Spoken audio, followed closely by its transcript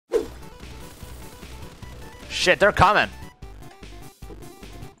Shit, they're coming.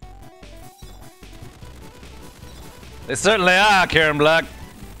 They certainly are, Keiran Black.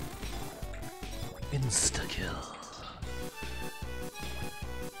 Insta-kill.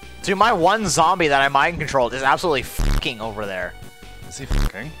 Dude, my one zombie that I mind controlled is absolutely fucking over there. Is he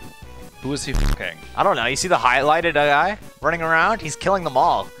fucking? Who is he fucking? I don't know. You see the highlighted guy running around? He's killing them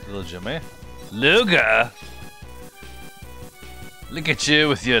all. Little Jimmy? Luga! Look at you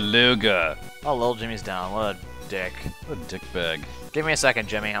with your Luga. Oh, little Jimmy's down. What a dick. What a dick bag. Give me a second,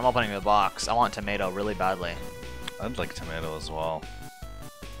 Jimmy. I'm opening the box. I want tomato really badly. I'd like tomato as well.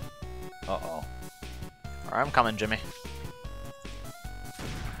 Uh-oh. Alright, I'm coming, Jimmy.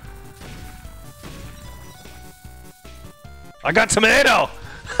 I got tomato!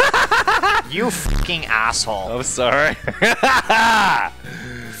 You fucking asshole. Oh, sorry.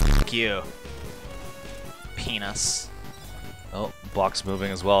 Fuck you. Penis. Oh, box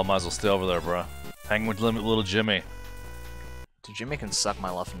moving as well. Might as well stay over there, bro. Hang with little Jimmy. Dude, Jimmy can suck my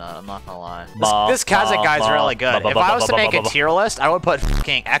left nut, I'm not gonna lie. This Kazix guy's really good. If I was to make a tier list, I would put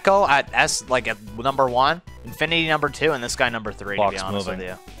fucking Echo at S, like at number 1, Infinity number 2, and this guy number 3, to be honest with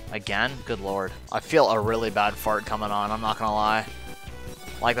you. Again? Good lord. I feel a really bad fart coming on, I'm not gonna lie.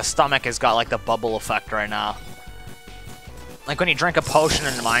 Like, the stomach has got, like, the bubble effect right now. Like when you drink a potion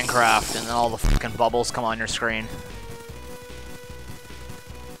in Minecraft, and then all the fucking bubbles come on your screen.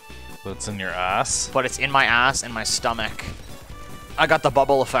 But it's in your ass? But it's in my ass and my stomach. I got the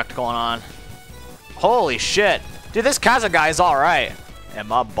bubble effect going on. Holy shit. Dude, this Kazix guy is alright. And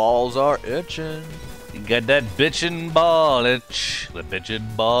my balls are itching. You got that bitchin' ball itch. The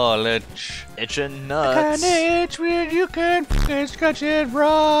bitchin' ball itch. Itching nuts. I can itch when you can fucking scratch it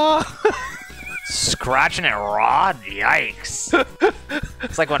raw. Scratching it raw? Yikes.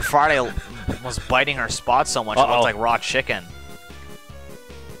 It's like when Friday was biting her spot so much it looked like raw chicken.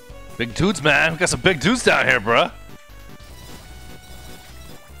 Big toots, man. We got some big toots down here, bruh.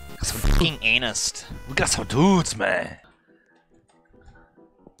 Some fucking anus. We got some dudes, man.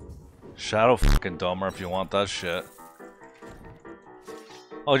 Shadow fucking Domer if you want that shit.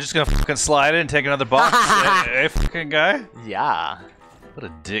 Oh, just gonna fucking slide in and take another box? Hey, fucking guy? Yeah. What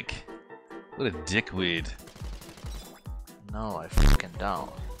a dick. What a dickweed. No, I fucking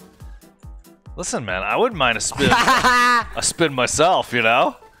don't. Listen, man, I wouldn't mind a spin. A spin myself, you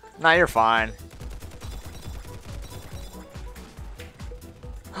know? Nah, you're fine.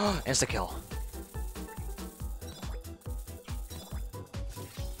 Insta-kill.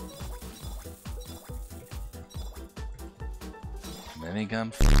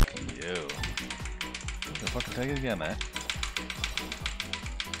 Minigun? Fucking you. Okay, fucking take it again, man.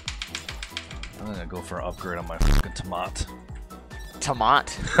 I'm gonna go for an upgrade on my fucking tomat.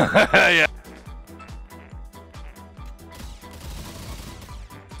 Tomat? Yeah.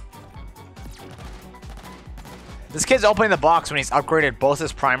 This kid's opening the box when he's upgraded both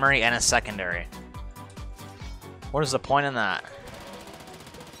his primary and his secondary. What is the point in that?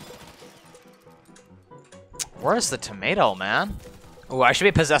 Where's the tomato, man? Ooh, I should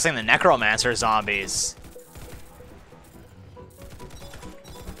be possessing the necromancer zombies.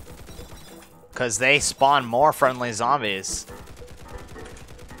 Because they spawn more friendly zombies.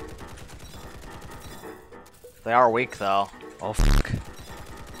 They are weak, though. Oh, fuck.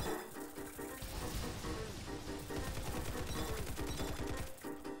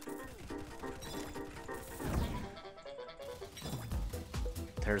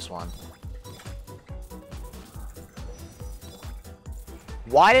 There's one.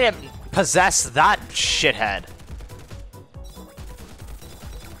 Why did it possess that shithead?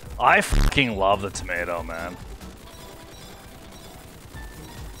 I fucking love the tomato, man.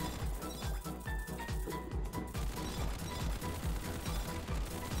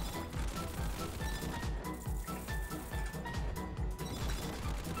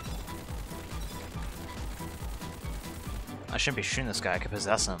 I shouldn't be shooting this guy, I could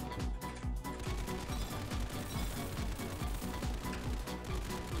possess him.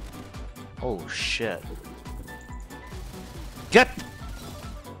 Oh shit. Get!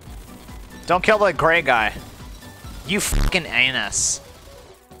 Don't kill the gray guy. You fucking anus.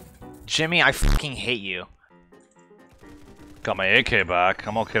 Jimmy, I fucking hate you. Got my AK back.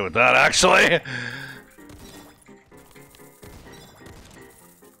 I'm okay with that, actually.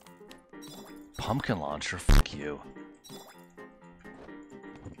 Pumpkin launcher, fuck you.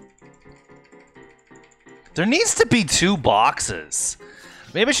 There needs to be 2 boxes.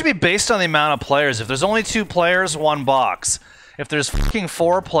 Maybe it should be based on the amount of players. If there's only 2 players, 1 box. If there's fucking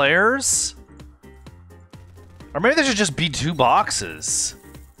 4 players... Or maybe there should just be 2 boxes.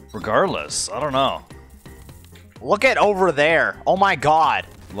 Regardless, I don't know. Look at over there. Oh my god.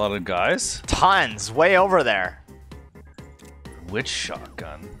 A lot of guys? Tons. Way over there. Which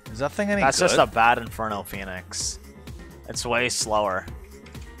shotgun? Is that thing any That's good? just a bad Inferno Phoenix. It's way slower.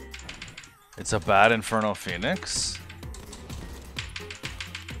 It's a bad Inferno Phoenix?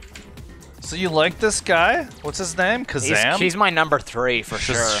 So you like this guy? What's his name? Kazam? He's my number 3 for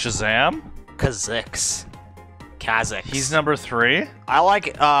sure. Shazam? Kazix. Kazix. He's number 3? I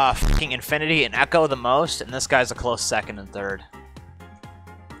like fucking Infinity and Echo the most, and this guy's a close second and third.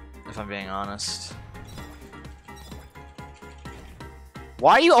 If I'm being honest.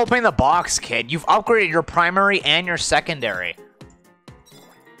 Why are you opening the box, kid? You've upgraded your primary and your secondary.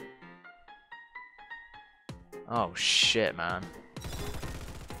 Oh shit, man.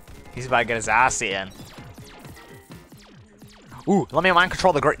 He's about to get his ass in. Ooh, let me mind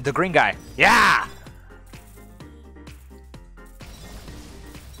control the green guy. Yeah!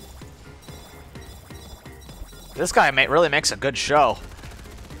 This guy really makes a good show.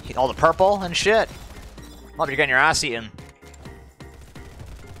 All the purple and shit. Hope you're getting your ass eaten.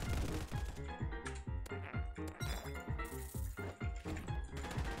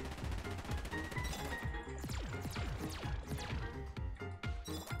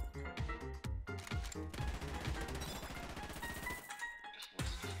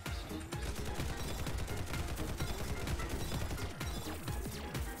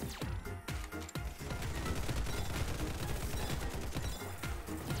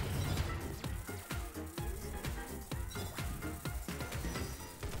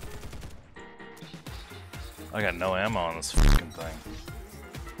 I got no ammo on this fucking thing.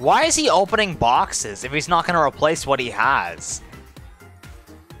 Why is he opening boxes if he's not going to replace what he has?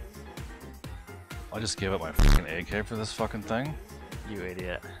 I just gave up my fucking AK for this fucking thing. You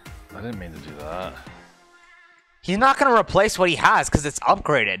idiot. I didn't mean to do that. He's not going to replace what he has because it's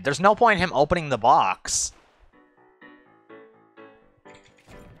upgraded. There's no point in him opening the box.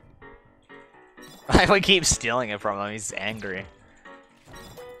 I would keep stealing it from him. He's angry.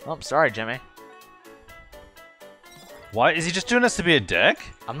 Oh, sorry, Jimmy. Why? Is he just doing this to be a dick?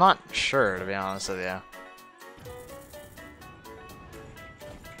 I'm not sure, to be honest with you.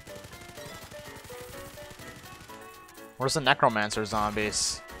 Where's the Necromancer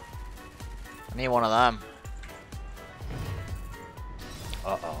zombies? I need one of them.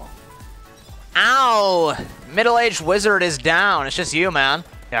 Uh-oh. Ow! Middle-aged wizard is down. It's just you, man.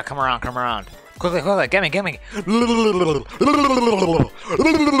 Yeah, come around, come around. Quickly, quickly, get me, get me.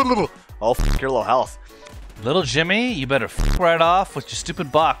 Oh, f*** your low health. Little Jimmy, you better f right off with your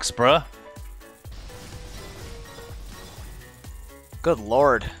stupid box, bruh. Good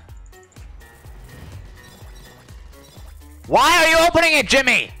lord. Why are you opening it,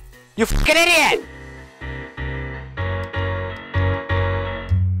 Jimmy? You fucking idiot!